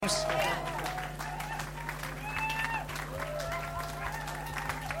James.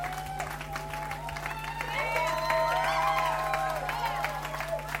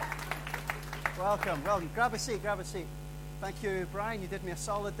 Welcome. Grab a seat. Thank you, Brian. You did me a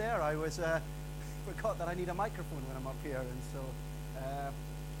solid there. I forgot that I need a microphone when I'm up here, and so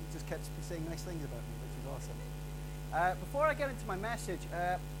he just kept saying nice things about me, which is awesome. Before I get into my message,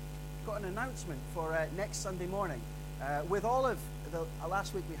 I've got an announcement for next Sunday morning. With all of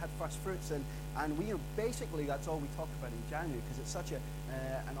last week we had first fruits, and we basically that's all we talk about in January because it's such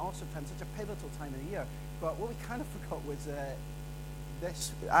an awesome time, such a pivotal time of the year. But what we kind of forgot was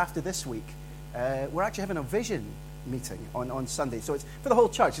after this week. We're actually having a vision meeting on Sunday. So it's for the whole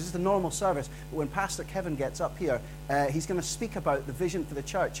church. This is the normal service. But when Pastor Kevin gets up here, he's going to speak about the vision for the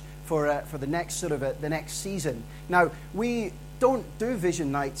church for the next the next season. Now, we don't do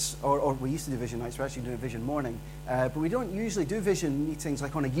vision nights, or we used to do vision nights. We're actually doing a vision morning. But we don't usually do vision meetings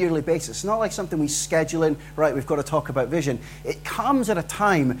like on a yearly basis. It's not like something we schedule in, right, we've got to talk about vision. It comes at a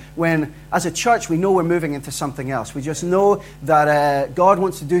time when, as a church, we know we're moving into something else. We just know that God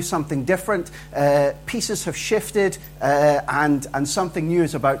wants to do something different. Pieces have shifted, and something new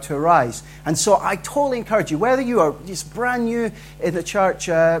is about to arise. And so I totally encourage you, whether you are just brand new in the church,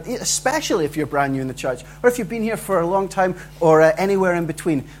 especially if you're brand new in the church, or if you've been here for a long time, or anywhere in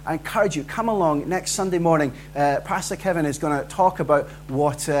between, I encourage you, come along next Sunday morning. Pastor Kevin is going to talk about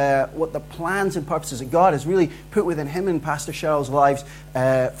what the plans and purposes that God has really put within him and Pastor Cheryl's lives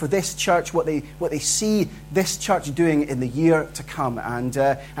for this church, what they see this church doing in the year to come, and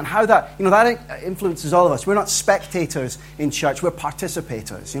how that that influences all of us. We're not spectators in church; we're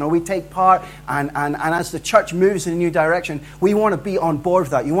participators. We take part, and as the church moves in a new direction, we want to be on board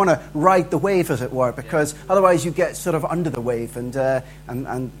with that. You want to ride the wave, as it were, because otherwise you get sort of under the wave, and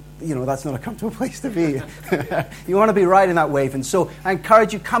that's not a comfortable place to be. You want to be riding that wave. And so I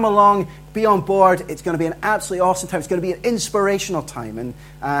encourage you, come along, be on board. It's going to be an absolutely awesome time. It's going to be an inspirational time. And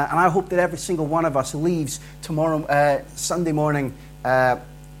I hope that every single one of us leaves tomorrow, Sunday morning,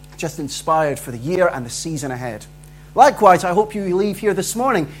 just inspired for the year and the season ahead. Likewise, I hope you leave here this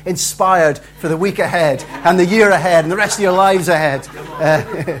morning inspired for the week ahead and the year ahead and the rest of your lives ahead.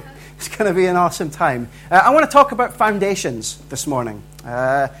 It's going to be an awesome time. I want to talk about foundations this morning,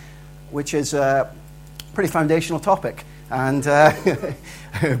 which is a pretty foundational topic. And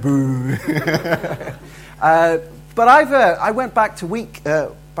boo. But I went back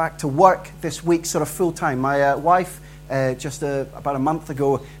to work this week, sort of full time. My wife just about a month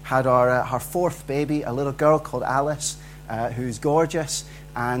ago had her fourth baby, a little girl called Alice, who's gorgeous.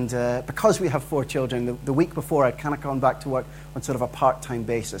 And because we have 4 children, the week before I'd kind of gone back to work on sort of a part-time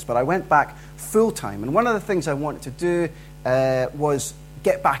basis. But I went back full-time. And one of the things I wanted to do was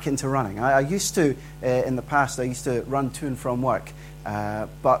get back into running. I used to, in the past, I used to run to and from work.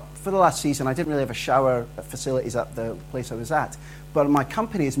 But for the last season, I didn't really have a shower facilities at the place I was at. But my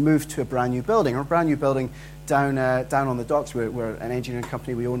company has moved to a brand new building, down on the docks. We're an engineering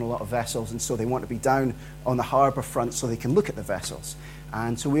company. We own a lot of vessels, and so they want to be down on the harbour front so they can look at the vessels.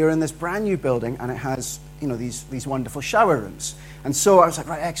 And so we were in this brand new building, and it has these wonderful shower rooms. And so I was like,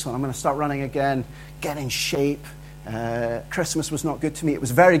 right, excellent. I'm going to start running again, get in shape. Christmas was not good to me. It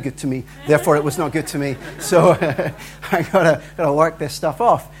was very good to me. Therefore, it was not good to me. So I gotta work this stuff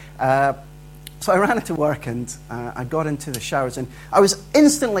off. So I ran into work, and I got into the showers, and I was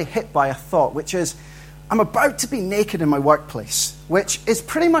instantly hit by a thought, which is, I'm about to be naked in my workplace, which is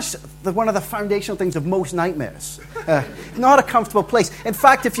pretty much one of the foundational things of most nightmares. Not a comfortable place. In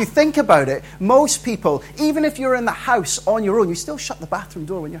fact, if you think about it, most people, even if you're in the house on your own, you still shut the bathroom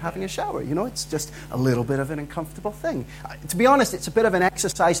door when you're having a shower. It's just a little bit of an uncomfortable thing. To be honest, it's a bit of an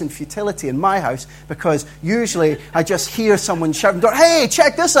exercise in futility in my house, because usually I just hear someone shouting, "Hey,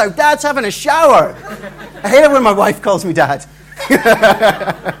 check this out, Dad's having a shower." I hate it when my wife calls me Dad.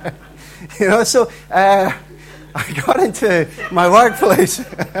 So I got into my workplace.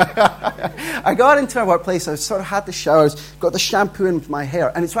 I sort of had the showers, got the shampoo in my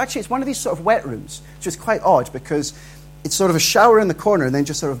hair. And it's one of these sort of wet rooms, which is quite odd because it's sort of a shower in the corner and then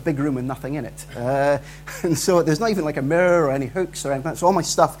just sort of a big room with nothing in it. And so there's not even like a mirror or any hooks or anything. So all my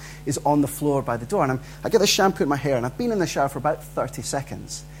stuff is on the floor by the door. And I get the shampoo in my hair, and I've been in the shower for about 30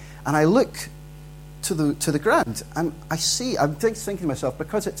 seconds. And I look to the ground, and I'm thinking to myself,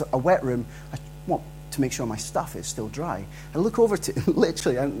 because it's a wet room, I want to make sure my stuff is still dry. I look over to,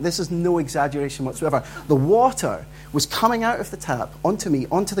 literally, and this is no exaggeration whatsoever, the water was coming out of the tap onto me,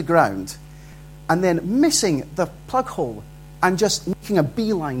 onto the ground, and then missing the plug hole and just making a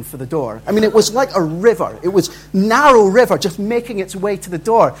beeline for the door. I mean, it was like a river. It was narrow river just making its way to the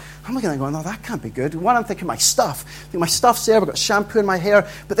door. I'm looking at it going, no, that can't be good. One, I'm thinking my stuff. My stuff's there. I've got shampoo in my hair.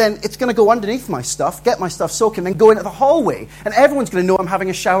 But then it's going to go underneath my stuff, get my stuff soaking, then go into the hallway. And everyone's going to know I'm having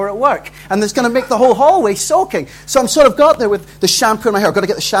a shower at work. And it's going to make the whole hallway soaking. So I'm sort of got there with the shampoo in my hair. I've got to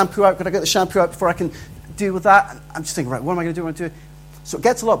get the shampoo out. Got to get the shampoo out before I can deal with that. And I'm just thinking, right, what am I going to do? So it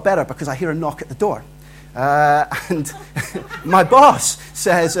gets a lot better because I hear a knock at the door. And my boss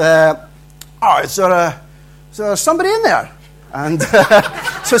says, is there somebody in there? And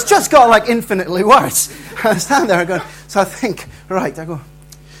so it's just got like infinitely worse. I stand there and go, so I think, right, I go,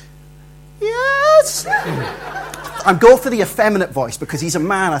 yes. I go for the effeminate voice because he's a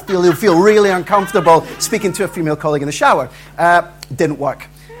man. I feel he'll feel really uncomfortable speaking to a female colleague in the shower. Didn't work.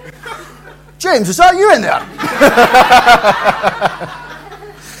 James, is that you in there?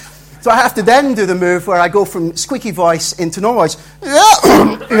 So I have to then do the move where I go from squeaky voice into normal voice.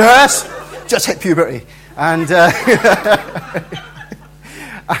 Yeah, yes, just hit puberty. And,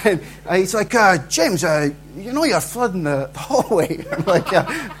 and he's like, James, you know you're flooding the hallway. I'm like,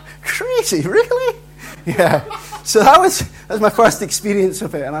 crazy, really? Yeah. So that was my first experience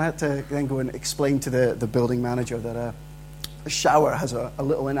of it. And I had to then go and explain to the building manager that the shower has a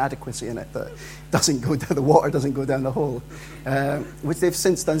little inadequacy in it that doesn't go down, the water doesn't go down the hole, which they've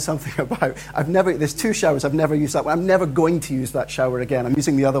since done something about. There's 2 showers, I've never used that one. I'm never going to use that shower again. I'm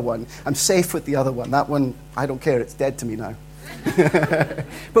using the other one. I'm safe with the other one. That one, I don't care, it's dead to me now.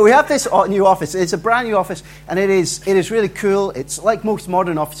 But we have this new office. It's a brand new office, and it is really cool. It's like most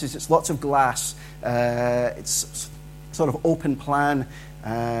modern offices, it's lots of glass. It's sort of open plan,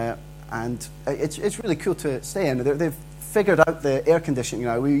 and it's really cool to stay in. They've figured out the air conditioning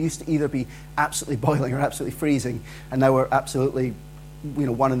now. We used to either be absolutely boiling or absolutely freezing, and now we're absolutely,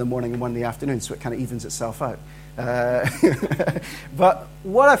 1 in the morning and 1 in the afternoon, so it kind of evens itself out. But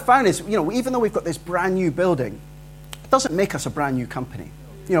what I've found is, even though we've got this brand new building, it doesn't make us a brand new company.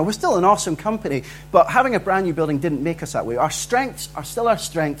 We're still an awesome company, but having a brand new building didn't make us that way. Our strengths are still our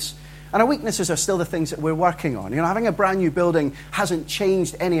strengths, and our weaknesses are still the things that we're working on. Having a brand new building hasn't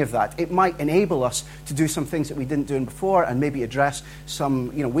changed any of that. It might enable us to do some things that we didn't do before and maybe address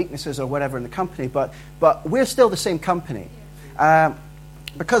some weaknesses or whatever in the company, but we're still the same company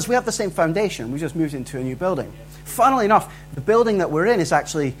because we have the same foundation. We just moved into a new building. Funnily enough, the building that we're in is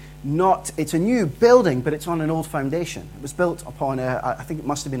actually it's a new building, but it's on an old foundation. It was built upon I think it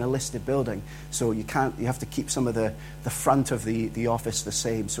must have been a listed building, so you have to keep some of the front of the office the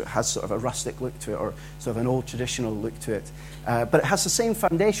same, so it has sort of a rustic look to it, or sort of an old traditional look to it. But it has the same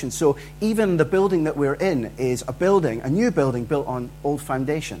foundation, so even the building that we're in is a new building built on old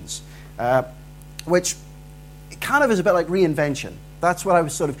foundations, which kind of is a bit like reinvention. That's what I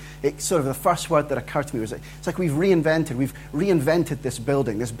was sort of the first word that occurred to me was it's like we've reinvented this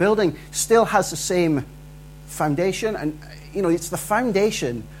building. This building still has the same foundation, and it's the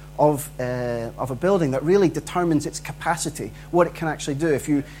foundation of a building that really determines its capacity, what it can actually do. If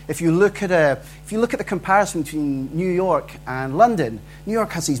you look at the comparison between New York and London, New York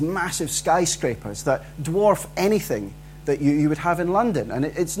has these massive skyscrapers that dwarf anything that you would have in London. And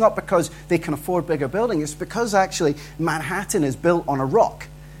it's not because they can afford bigger buildings, it's because actually Manhattan is built on a rock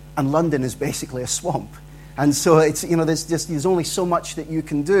and London is basically a swamp. And so it's there's only so much that you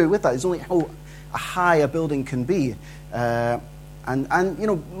can do with that. There's only how high a building can be. And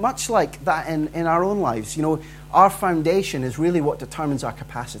much like that in our own lives, our foundation is really what determines our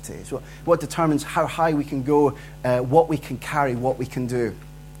capacity. It's what determines how high we can go, what we can carry, what we can do.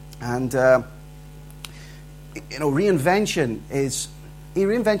 And reinvention is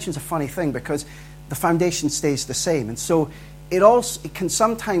a funny thing because the foundation stays the same, and so it can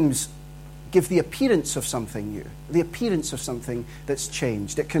sometimes give the appearance of something new, the appearance of something that's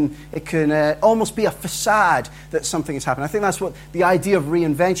changed. It can almost be a facade that something has happened. I think that's what the idea of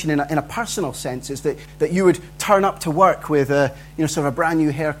reinvention in a personal sense is, that you would turn up to work with sort of a brand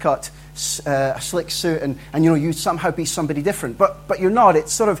new haircut, a slick suit, and you somehow be somebody different, but you're not.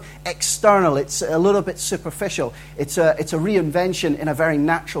 It's sort of external. It's a little bit superficial. It's a reinvention in a very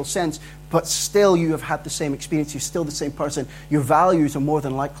natural sense, but still you have had the same experience. You're still the same person. Your values are more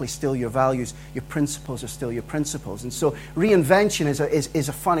than likely still your values. Your principles are still your principles. And so reinvention is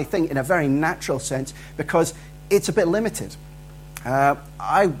a funny thing in a very natural sense because it's a bit limited.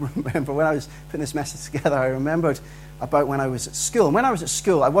 I remember when I was putting this message together, I remembered about when I was at school. And when I was at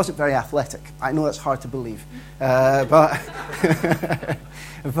school, I wasn't very athletic. I know that's hard to believe. But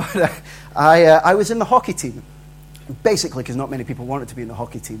I was in the hockey team basically because not many people wanted to be in the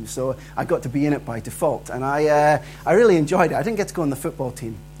hockey team, so I got to be in it by default, and I really enjoyed it. I didn't get to go on the football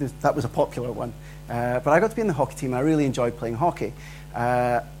team. That was a popular one. But I got to be in the hockey team, and I really enjoyed playing hockey.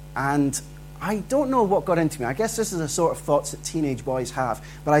 And I don't know what got into me. I guess this is the sort of thoughts that teenage boys have.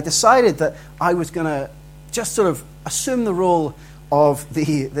 But I decided that I was going to just sort of assume the role of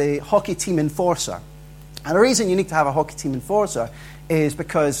the hockey team enforcer. And the reason you need to have a hockey team enforcer is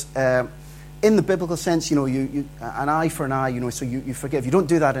because in the biblical sense, you an eye for an eye, so you forgive. You don't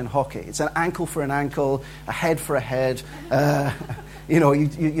do that in hockey. It's an ankle for an ankle, a head for a head.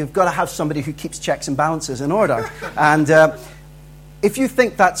 You've got to have somebody who keeps checks and balances in order. And if you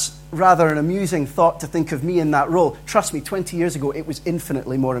think that's rather an amusing thought to think of me in that role, trust me, 20 years ago it was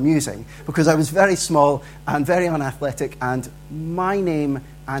infinitely more amusing because I was very small and very unathletic, and my name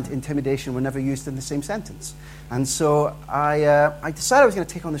and intimidation were never used in the same sentence. And so I decided I was going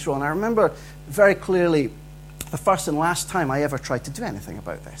to take on this role, and I remember very clearly the first and last time I ever tried to do anything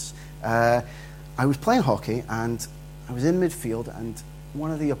about this. I was playing hockey, and I was in midfield, and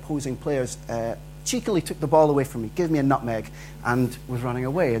one of the opposing players cheekily took the ball away from me, gave me a nutmeg, and was running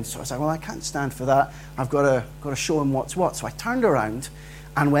away. And so I was like, well, I can't stand for that. I've got to show him what's what. So I turned around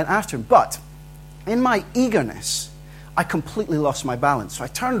and went after him. But in my eagerness, I completely lost my balance. So I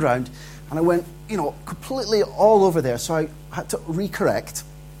turned around and I went, completely all over there. So I had to recorrect,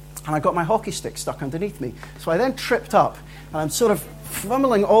 and I got my hockey stick stuck underneath me. So I then tripped up, and I'm sort of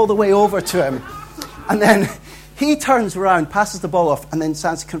fumbling all the way over to him. And then he turns around, passes the ball off, and then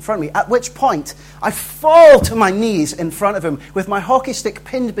stands to confront me, at which point I fall to my knees in front of him with my hockey stick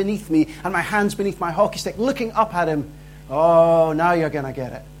pinned beneath me and my hands beneath my hockey stick, looking up at him. Oh, now you're going to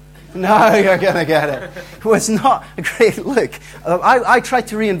get it. Now you're going to get it. It was not a great look. I tried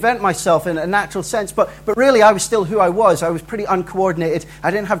to reinvent myself in a natural sense, but really I was still who I was. I was pretty uncoordinated.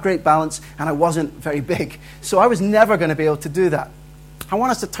 I didn't have great balance, and I wasn't very big. So I was never going to be able to do that. I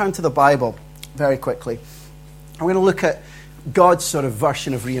want us to turn to the Bible very quickly. I'm going to look at God's sort of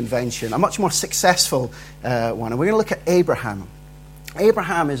version of reinvention, a much more successful one. And we're going to look at Abraham.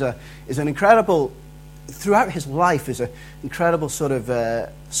 Abraham is an incredible, throughout his life, is an incredible sort of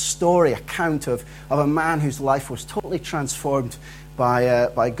story, account of a man whose life was totally transformed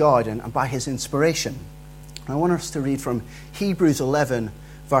by God and by his inspiration. And I want us to read from Hebrews 11,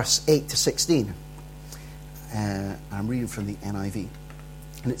 verse 8 to 16. I'm reading from the NIV.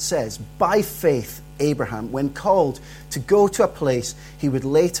 And it says, by faith, Abraham, when called to go to a place he would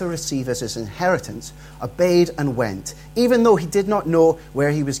later receive as his inheritance, obeyed and went, even though he did not know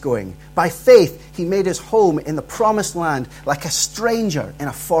where he was going. By faith, he made his home in the promised land like a stranger in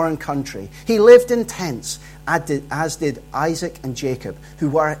a foreign country. He lived in tents, as did Isaac and Jacob, who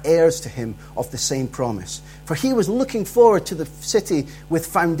were heirs to him of the same promise. For he was looking forward to the city with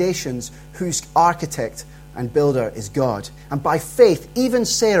foundations, whose architect and builder is God. And by faith, even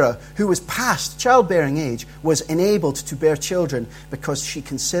Sarah, who was past childbearing age, was enabled to bear children because she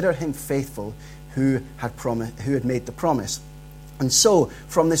considered him faithful who had made the promise. And so,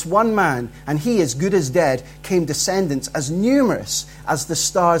 from this one man, and he as good as dead, came descendants as numerous as the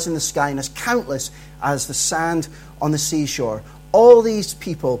stars in the sky and as countless as the sand on the seashore. All these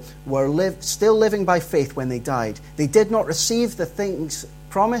people were still living by faith when they died. They did not receive the things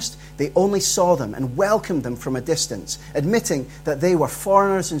promised, they only saw them and welcomed them from a distance, admitting that they were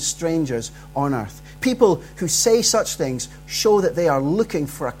foreigners and strangers on earth. People who say such things show that they are looking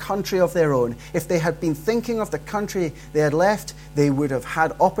for a country of their own. If they had been thinking of the country they had left, they would have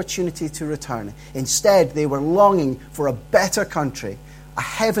had opportunity to return. Instead, they were longing for a better country, a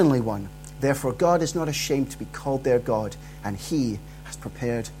heavenly one. Therefore, God is not ashamed to be called their God, and he has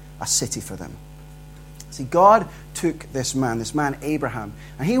prepared a city for them. See, God took this man Abraham,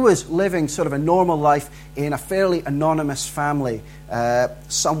 and he was living sort of a normal life in a fairly anonymous family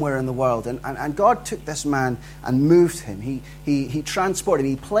somewhere in the world. And God took this man and moved him. He transported him.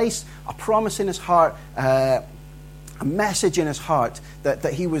 He placed a promise in his heart, a message in his heart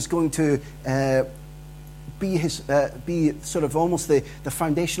that he was going to be sort of almost the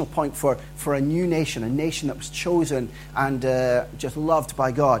foundational point for a new nation, a nation that was chosen and just loved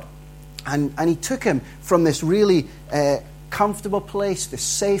by God. And he took him from this really comfortable place, this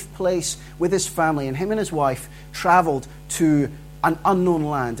safe place with his family, and him and his wife traveled to an unknown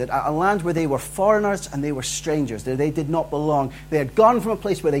land, a land where they were foreigners and they were strangers. They did not belong. They had gone from a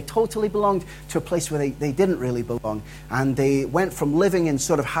place where they totally belonged to a place where they didn't really belong. And they went from living in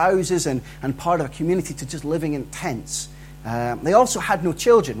sort of houses and part of a community to just living in tents. They also had no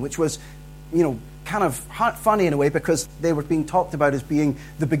children, which was, kind of funny in a way, because they were being talked about as being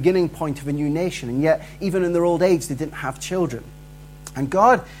the beginning point of a new nation, and yet even in their old age they didn't have children. And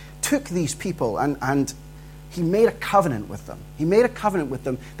God took these people and he made a covenant with them. He made a covenant with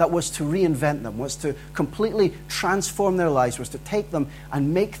them that was to reinvent them, was to completely transform their lives, was to take them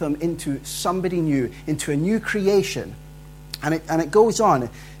and make them into somebody new, into a new creation. And it goes on,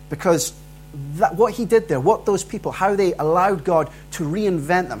 because what he did there, what those people, how they allowed God to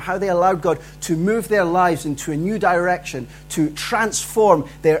reinvent them, how they allowed God to move their lives into a new direction, to transform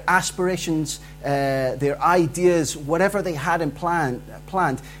their aspirations, their ideas, whatever they had in planned,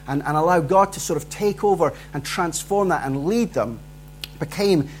 and allow God to sort of take over and transform that and lead them,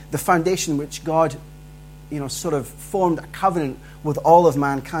 became the foundation which God, sort of formed a covenant with all of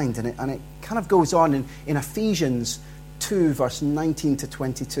mankind. And it kind of goes on in Ephesians 2, verse 19 to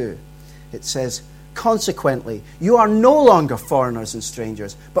 22. It says, "Consequently, you are no longer foreigners and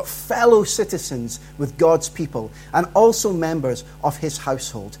strangers, but fellow citizens with God's people, and also members of his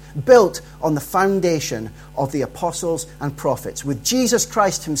household, built on the foundation of the apostles and prophets, with Jesus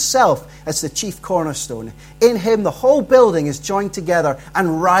Christ himself as the chief cornerstone. In him the whole building is joined together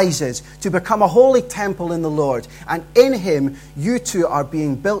and rises to become a holy temple in the Lord. And in him you two are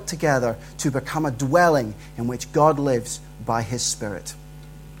being built together to become a dwelling in which God lives by his Spirit."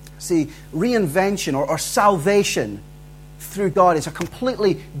 See, reinvention or salvation through God is a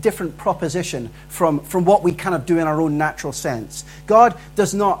completely different proposition from what we kind of do in our own natural sense. God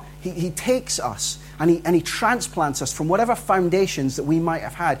does not, he takes us and he transplants us from whatever foundations that we might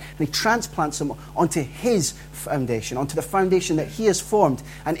have had, and he transplants them onto his foundation, onto the foundation that he has formed.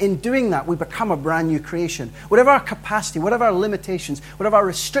 And in doing that, we become a brand new creation. Whatever our capacity, whatever our limitations, whatever our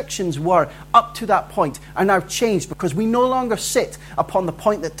restrictions were up to that point are now changed, because we no longer sit upon the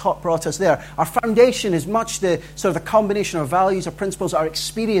point that brought us there. Our foundation is much the sort of the combination of values, our principles, our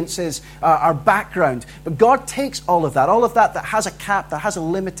experiences, our background. But God takes all of that that has a cap, that has a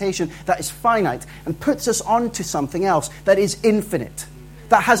limitation, that is finite, and puts us onto something else that is infinite,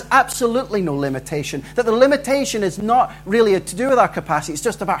 that has absolutely no limitation, that the limitation is not really to do with our capacity. It's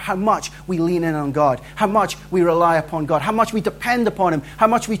just about how much we lean in on God, how much we rely upon God, how much we depend upon him, how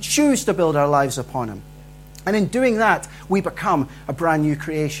much we choose to build our lives upon him. And in doing that, we become a brand new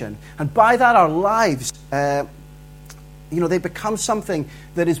creation. And by that, our lives, they become something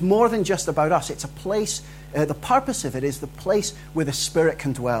that is more than just about us. It's a place, the purpose of it is the place where the Spirit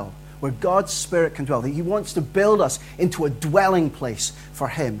can dwell, where God's Spirit can dwell. That he wants to build us into a dwelling place for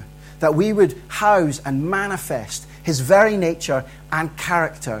him, that we would house and manifest his very nature and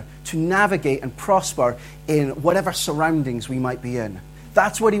character to navigate and prosper in whatever surroundings we might be in.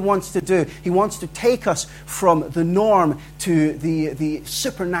 That's what he wants to do. He wants to take us from the norm to the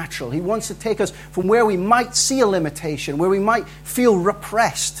supernatural. He wants to take us from where we might see a limitation, where we might feel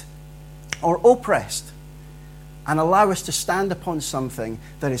repressed or oppressed, and allow us to stand upon something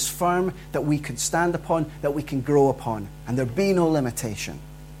that is firm, that we can stand upon, that we can grow upon, and there be no limitation.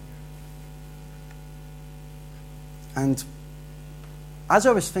 And as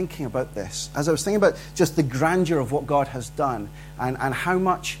I was thinking about this, as I was thinking about just the grandeur of what God has done, and how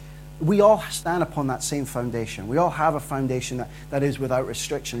much we all stand upon that same foundation. We all have a foundation that is without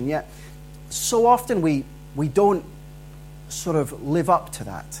restriction, and yet so often we don't sort of live up to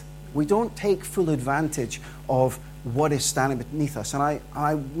that. We don't take full advantage of what is standing beneath us. And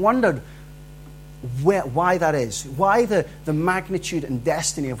I wondered why that is. Why the magnitude and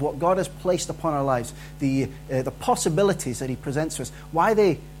destiny of what God has placed upon our lives, the possibilities that he presents to us, why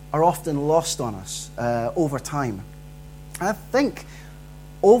they are often lost on us over time. And I think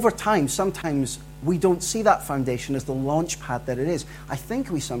over time, sometimes we don't see that foundation as the launch pad that it is. I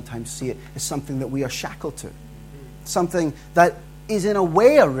think we sometimes see it as something that we are shackled to. Something that is in a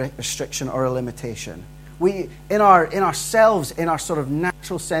way a restriction or a limitation. We, in ourselves, in our sort of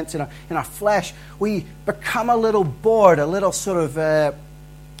natural sense, in our flesh, we become a little bored, a little sort of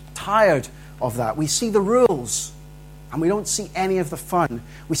tired of that. We see the rules, and we don't see any of the fun.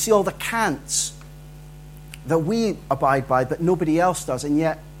 We see all the can'ts that we abide by, but nobody else does. And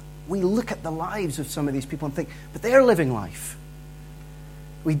yet, we look at the lives of some of these people and think, but they're living life.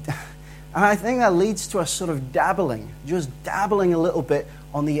 And I think that leads to us sort of just dabbling a little bit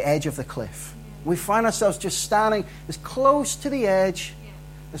on the edge of the cliff. We find ourselves just standing as close to the edge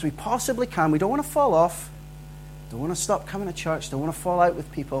as we possibly can. We don't want to fall off. Don't want to stop coming to church. Don't want to fall out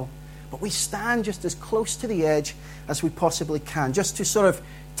with people. But we stand just as close to the edge as we possibly can, just to sort of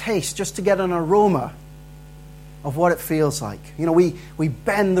taste, just to get an aroma of what it feels like. You know, we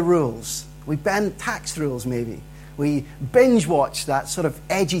bend the rules. We bend tax rules, maybe. We binge watch that sort of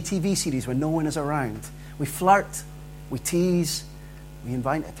edgy TV series when no one is around. We flirt. We tease. We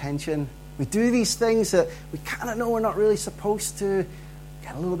invite attention. We do these things that we kind of know we're not really supposed to.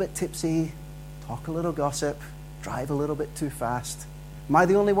 Get a little bit tipsy, talk a little gossip, drive a little bit too fast. Am I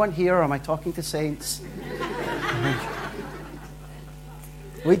the only one here, or am I talking to saints?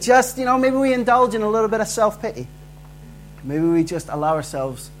 We just, maybe we indulge in a little bit of self-pity. Maybe we just allow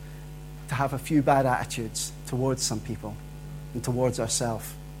ourselves to have a few bad attitudes towards some people and towards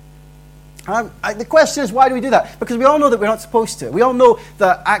ourselves. The question is, why do we do that? Because we all know that we're not supposed to. We all know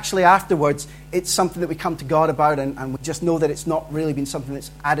that actually afterwards it's something that we come to God about, and we just know that it's not really been something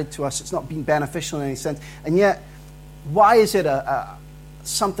that's added to us. It's not been beneficial in any sense. And yet, why is it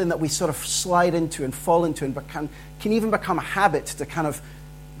something that we sort of slide into and fall into and can even become a habit to kind of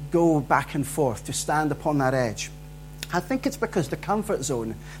go back and forth, to stand upon that edge? I think it's because the comfort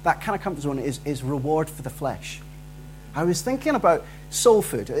zone, that kind of comfort zone, is reward for the flesh. I was thinking about soul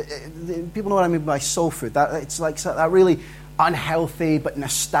food. People know what I mean by soul food. It's like that really unhealthy but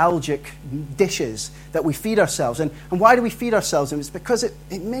nostalgic dishes that we feed ourselves. And why do we feed ourselves? And it's because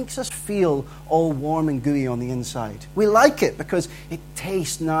it makes us feel all warm and gooey on the inside. We like it because it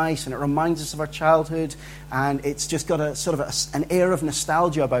tastes nice and it reminds us of our childhood, and it's just got a sort of an air of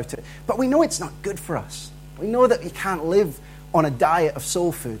nostalgia about it. But we know it's not good for us. We know that we can't live on a diet of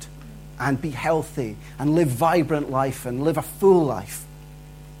soul food and be healthy and live vibrant life and live a full life.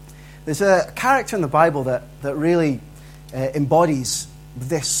 There's a character in the Bible that really embodies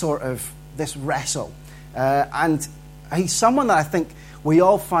this wrestle. And he's someone that I think we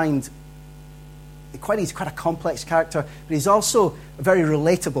all find he's quite a complex character, but he's also a very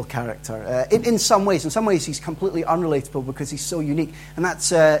relatable character. In some ways he's completely unrelatable because he's so unique. And that's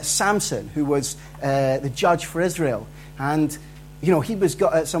Samson, who was the judge for Israel. And he was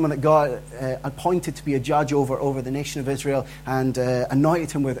someone that God appointed to be a judge over the nation of Israel, and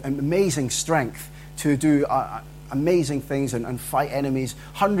anointed him with amazing strength to do amazing things and fight enemies,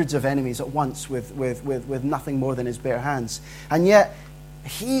 hundreds of enemies at once with nothing more than his bare hands. And yet,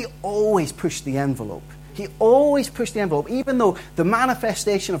 he always pushed the envelope. He always pushed the envelope, even though the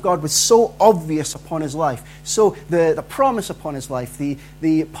manifestation of God was so obvious upon his life. So the promise upon his life,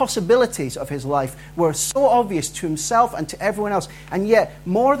 the possibilities of his life were so obvious to himself and to everyone else. And yet,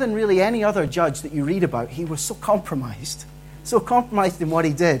 more than really any other judge that you read about, he was so compromised. So compromised in what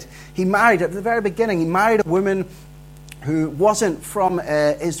he did. He married, at the very beginning, he married a woman who wasn't from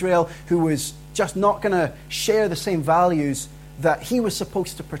Israel, who was just not going to share the same values that he was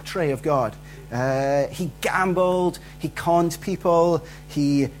supposed to portray of God. He gambled, he conned people,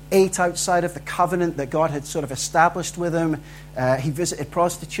 he ate outside of the covenant that God had sort of established with him. He visited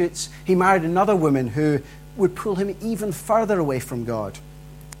prostitutes. He married another woman who would pull him even further away from God.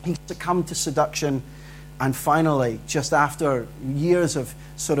 He succumbed to seduction, and finally, just after years of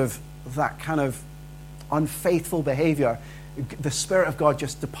sort of that kind of unfaithful behavior, the Spirit of God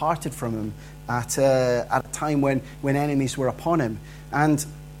just departed from him at a time when enemies were upon him. And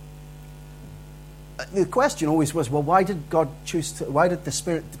the question always was, well, why did the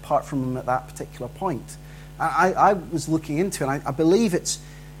Spirit depart from him at that particular point? I was looking into it, and I believe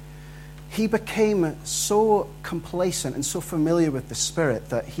he became so complacent and so familiar with the Spirit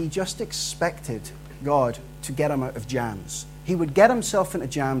that he just expected God to get him out of jams. He would get himself into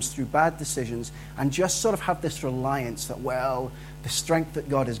jams through bad decisions and just sort of have this reliance that, well, the strength that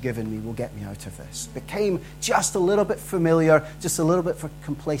God has given me will get me out of this. Became just a little bit familiar, just a little bit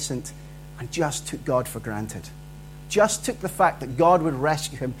complacent, and just took God for granted. Just took the fact that God would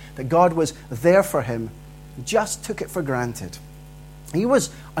rescue him, that God was there for him, just took it for granted. He was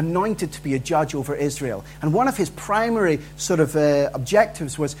anointed to be a judge over Israel. And one of his primary sort of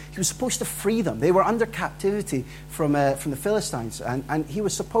objectives was he was supposed to free them. They were under captivity from the Philistines. And he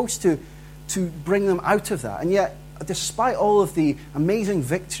was supposed to bring them out of that. And yet, despite all of the amazing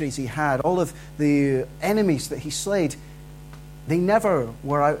victories he had, all of the enemies that he slayed, they never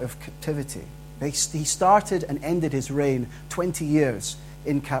were out of captivity. He started and ended his reign 20 years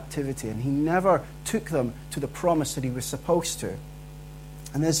in captivity. And he never took them to the promise that he was supposed to.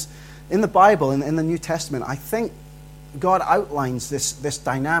 And there's, in the Bible, in the New Testament, I think God outlines this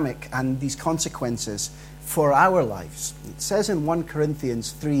dynamic and these consequences for our lives. It says in 1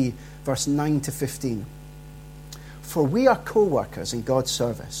 Corinthians 3, verse 9 to 15, "For we are co-workers in God's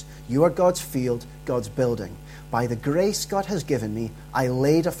service. You are God's field, God's building. By the grace God has given me, I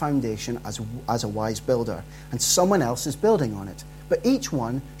laid a foundation as a wise builder, and someone else is building on it. But each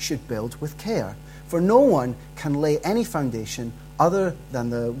one should build with care. For no one can lay any foundation other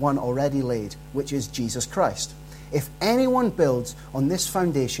than the one already laid, which is Jesus Christ. If anyone builds on this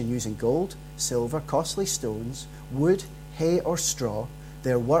foundation using gold, silver, costly stones, wood, hay, or straw,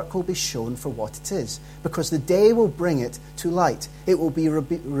 their work will be shown for what it is, because the day will bring it to light. It will be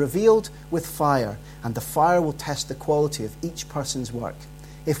revealed with fire, and the fire will test the quality of each person's work.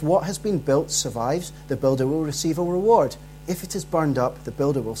 If what has been built survives, the builder will receive a reward. If it is burned up, the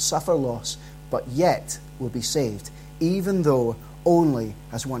builder will suffer loss, but yet will be saved, even though only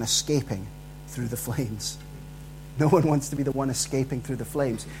as one escaping through the flames. No one wants to be the one escaping through the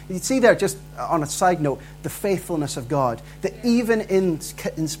flames. You see there, just on a side note, the faithfulness of God. That even in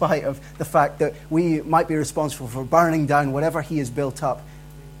spite of the fact that we might be responsible for burning down whatever He has built up,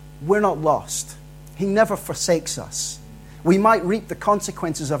 we're not lost. He never forsakes us. We might reap the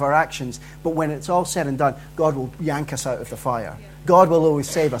consequences of our actions, but when it's all said and done, God will yank us out of the fire. God will always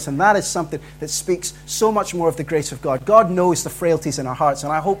save us. And that is something that speaks so much more of the grace of God. God knows the frailties in our hearts.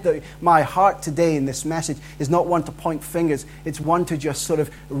 And I hope that my heart today in this message is not one to point fingers. It's one to just sort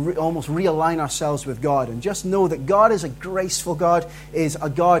of almost realign ourselves with God. And just know that God is a graceful God, is a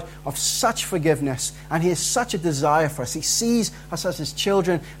God of such forgiveness. And He has such a desire for us. He sees us as His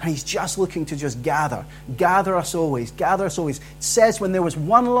children, and He's just looking to just gather. Gather us always. Gather us always. It says when there was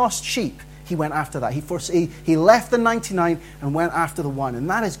one lost sheep, He went after that. He left the 99 and went after the one. And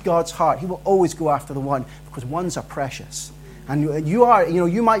that is God's heart. He will always go after the one because ones are precious. And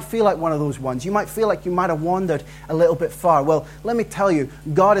you might feel like one of those ones. You might feel like you might have wandered a little bit far. Well, let me tell you,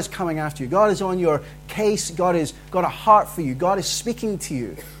 God is coming after you. God is on your case. God has got a heart for you. God is speaking to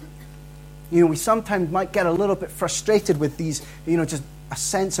you. We sometimes might get a little bit frustrated with these, just a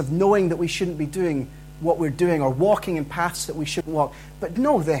sense of knowing that we shouldn't be doing what we're doing or walking in paths that we shouldn't walk. But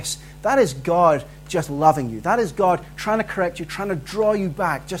know this, that is God just loving you. That is God trying to correct you, trying to draw you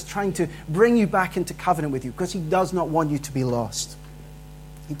back, just trying to bring you back into covenant with you, because He does not want you to be lost.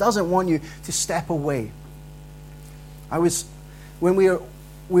 He doesn't want you to step away. When we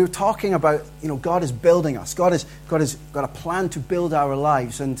were talking about, God is building us. God has got a plan to build our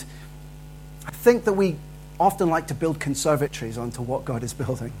lives. And I think that we often like to build conservatories onto what God is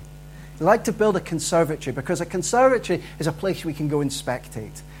building. We like to build a conservatory because a conservatory is a place we can go and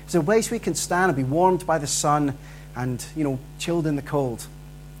spectate. It's a place we can stand and be warmed by the sun and, chilled in the cold.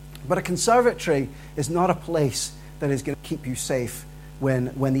 But a conservatory is not a place that is going to keep you safe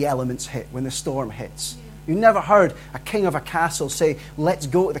when the elements hit, when the storm hits. You never heard a king of a castle say, let's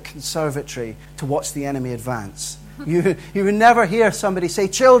go to the conservatory to watch the enemy advance. You would never hear somebody say,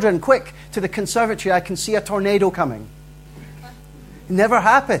 children, quick, to the conservatory, I can see a tornado coming. It never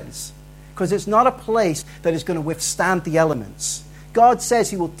happens. Because it's not a place that is going to withstand the elements. God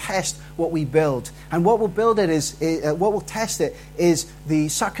says He will test what we build. And what will test it is the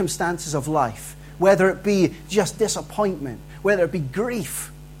circumstances of life. Whether it be just disappointment, whether it be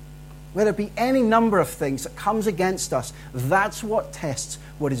grief, whether it be any number of things that comes against us, that's what tests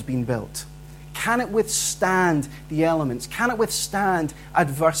what has been built. Can it withstand the elements? Can it withstand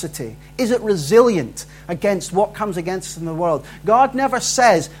adversity? Is it resilient against what comes against us in the world? God never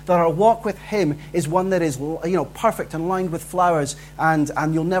says that our walk with Him is one that is, perfect and lined with flowers and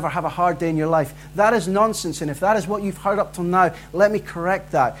you'll never have a hard day in your life. That is nonsense. And if that is what you've heard up till now, let me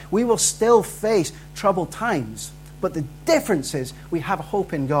correct that. We will still face troubled times. But the difference is we have a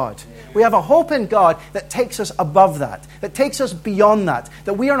hope in God. We have a hope in God that takes us above that takes us beyond that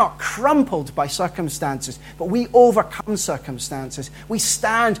we are not crumpled by circumstances, but we overcome circumstances. We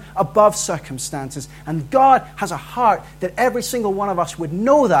stand above circumstances. And God has a heart that every single one of us would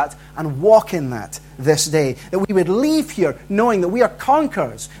know that and walk in that this day. That we would leave here knowing that we are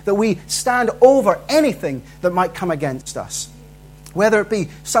conquerors, that we stand over anything that might come against us. Whether it be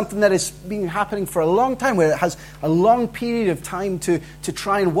something that has been happening for a long time, where it has a long period of time to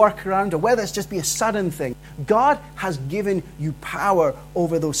try and work around, or whether it's just be a sudden thing, God has given you power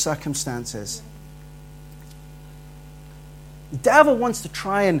over those circumstances. The devil wants to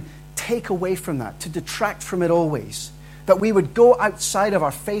try and take away from that, to detract from it always. That we would go outside of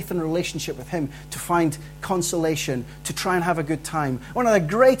our faith and relationship with Him to find consolation, to try and have a good time. One of the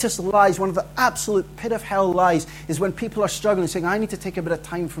greatest lies, one of the absolute pit of hell lies, is when people are struggling, saying, I need to take a bit of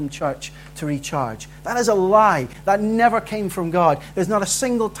time from church to recharge. That is a lie. That never came from God. There's not a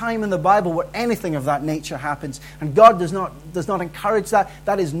single time in the Bible where anything of that nature happens. And God does not encourage that.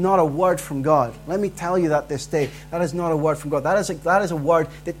 That is not a word from God. Let me tell you that this day. That is not a word from God. That is a word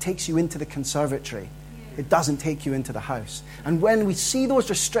that takes you into the conservatory. It doesn't take you into the house. And when we see those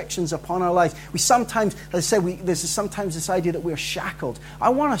restrictions upon our lives, we sometimes, as I said, there's sometimes this idea that we're shackled. I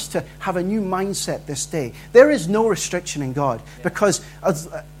want us to have a new mindset this day. There is no restriction in God, because as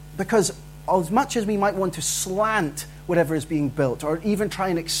much as we might want to slant whatever is being built or even try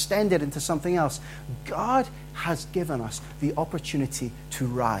and extend it into something else, God has given us the opportunity to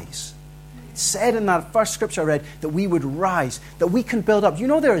rise. It said in that first scripture I read that we would rise, that we can build up. You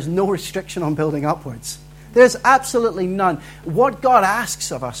know there is no restriction on building upwards. There's absolutely none. What God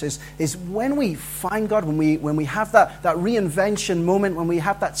asks of us is when we find God, when we have that reinvention moment, when we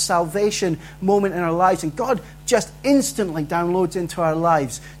have that salvation moment in our lives, and God just instantly downloads into our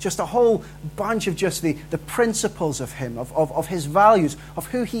lives just a whole bunch of just the principles of Him, of His values, of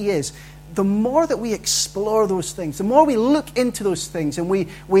who He is. The more that we explore those things, the more we look into those things and we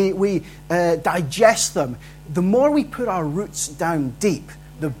digest them, the more we put our roots down deep,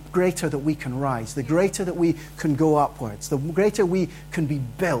 the greater that we can rise, the greater that we can go upwards, the greater we can be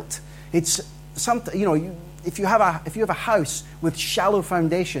built. It's something, if you have a house with shallow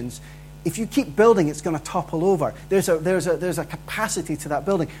foundations, if you keep building, it's going to topple over. There's a capacity to that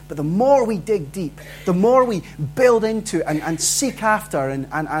building. But the more we dig deep, the more we build into and seek after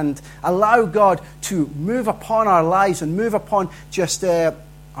and allow God to move upon our lives and move upon just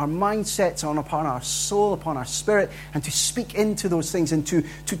our mindsets, upon our soul, upon our spirit, and to speak into those things and to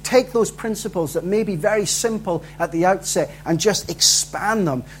take those principles that may be very simple at the outset and just expand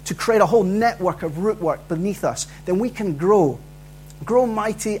them to create a whole network of root work beneath us, then we can grow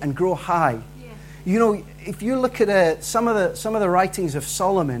mighty and grow high. Yeah. If you look at some of the writings of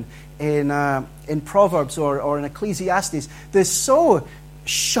Solomon in Proverbs or in Ecclesiastes, they're so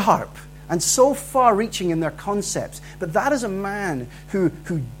sharp and so far-reaching in their concepts. But that is a man who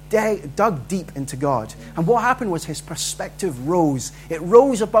dug deep into God. And what happened was his perspective rose. It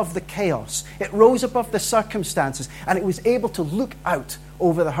rose above the chaos. It rose above the circumstances. And it was able to look out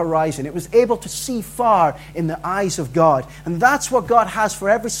over the horizon. It was able to see far in the eyes of God. And that's what God has for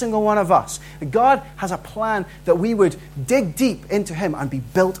every single one of us. God has a plan that we would dig deep into Him and be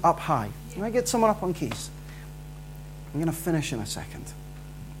built up high. Can I get someone up on keys? I'm going to finish in a second.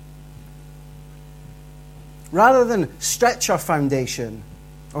 Rather than stretch our foundation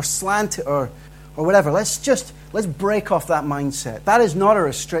or slant it or whatever, let's break off that mindset. That is not a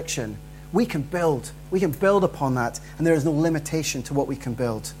restriction. We can build. We can build upon that, and there is no limitation to what we can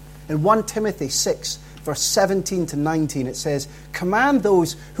build. In 1 Timothy 6, verse 17 to 19, it says, "Command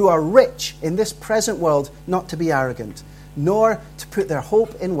those who are rich in this present world not to be arrogant, nor to put their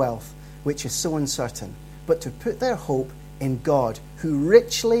hope in wealth, which is so uncertain, but to put their hope in God, who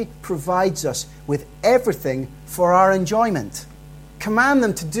richly provides us with everything for our enjoyment." Command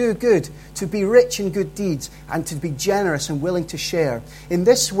them to do good, to be rich in good deeds, and to be generous and willing to share. In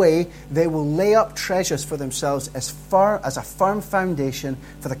this way, they will lay up treasures for themselves as a firm foundation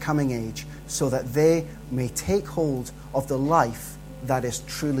for the coming age, so that they may take hold of the life that is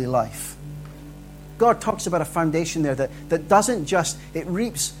truly life. God talks about a foundation there that doesn't just, it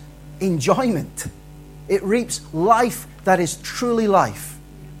reaps enjoyment. It reaps life that is truly life.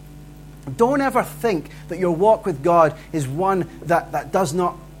 Don't ever think that your walk with God is one that does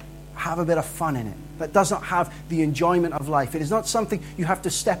not have a bit of fun in it, that does not have the enjoyment of life. It is not something you have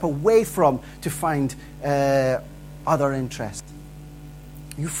to step away from to find other interest.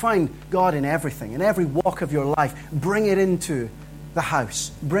 You find God in everything, in every walk of your life. Bring it into the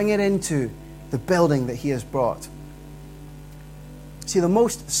house. Bring it into the building that He has brought. See, the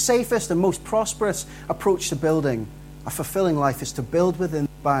most safest and most prosperous approach to building a fulfilling life is to build within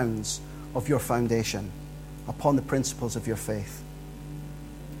the bounds of your foundation, upon the principles of your faith.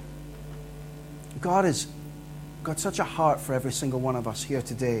 God has got such a heart for every single one of us here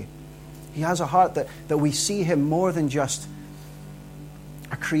today. He has a heart that we see Him more than just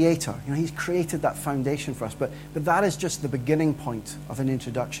a creator. He's created that foundation for us, but that is just the beginning point of an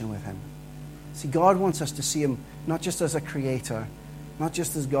introduction with Him. See, God wants us to see Him not just as a creator, not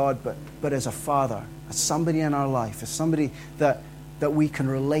just as God, but as a father, as somebody in our life, as somebody that we can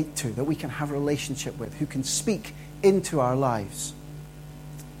relate to, that we can have a relationship with, who can speak into our lives.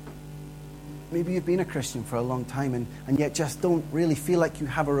 Maybe you've been a Christian for a long time and yet just don't really feel like you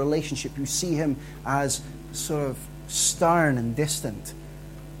have a relationship. You see Him as sort of stern and distant.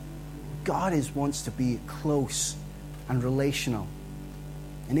 God wants to be close and relational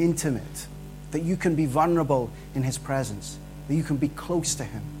and intimate, that you can be vulnerable in His presence, that you can be close to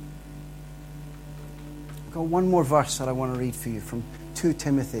Him. I've got one more verse that I want to read for you from 2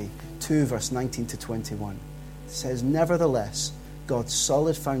 Timothy 2, verse 19 to 21. It says, "Nevertheless, God's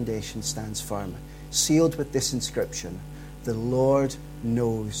solid foundation stands firm, sealed with this inscription, 'The Lord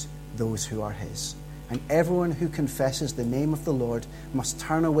knows those who are His.' And everyone who confesses the name of the Lord must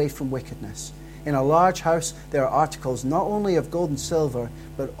turn away from wickedness. In a large house there are articles not only of gold and silver,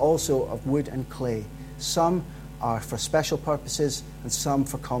 but also of wood and clay. Some are for special purposes and some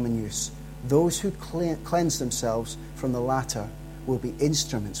for common use. Those who cleanse themselves from the latter will be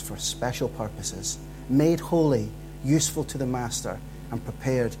instruments for special purposes, made holy, useful to the master, and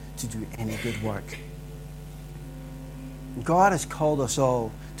prepared to do any good work." God has called us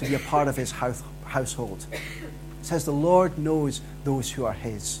all to be a part of his household. It says the Lord knows those who are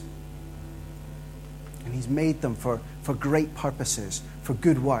his. And he's made them for great purposes, for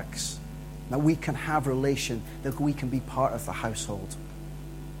good works, that we can have relation, that we can be part of the household.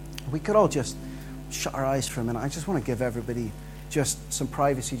 We could all just shut our eyes for a minute. I just want to give everybody just some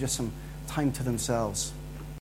privacy, just some time to themselves.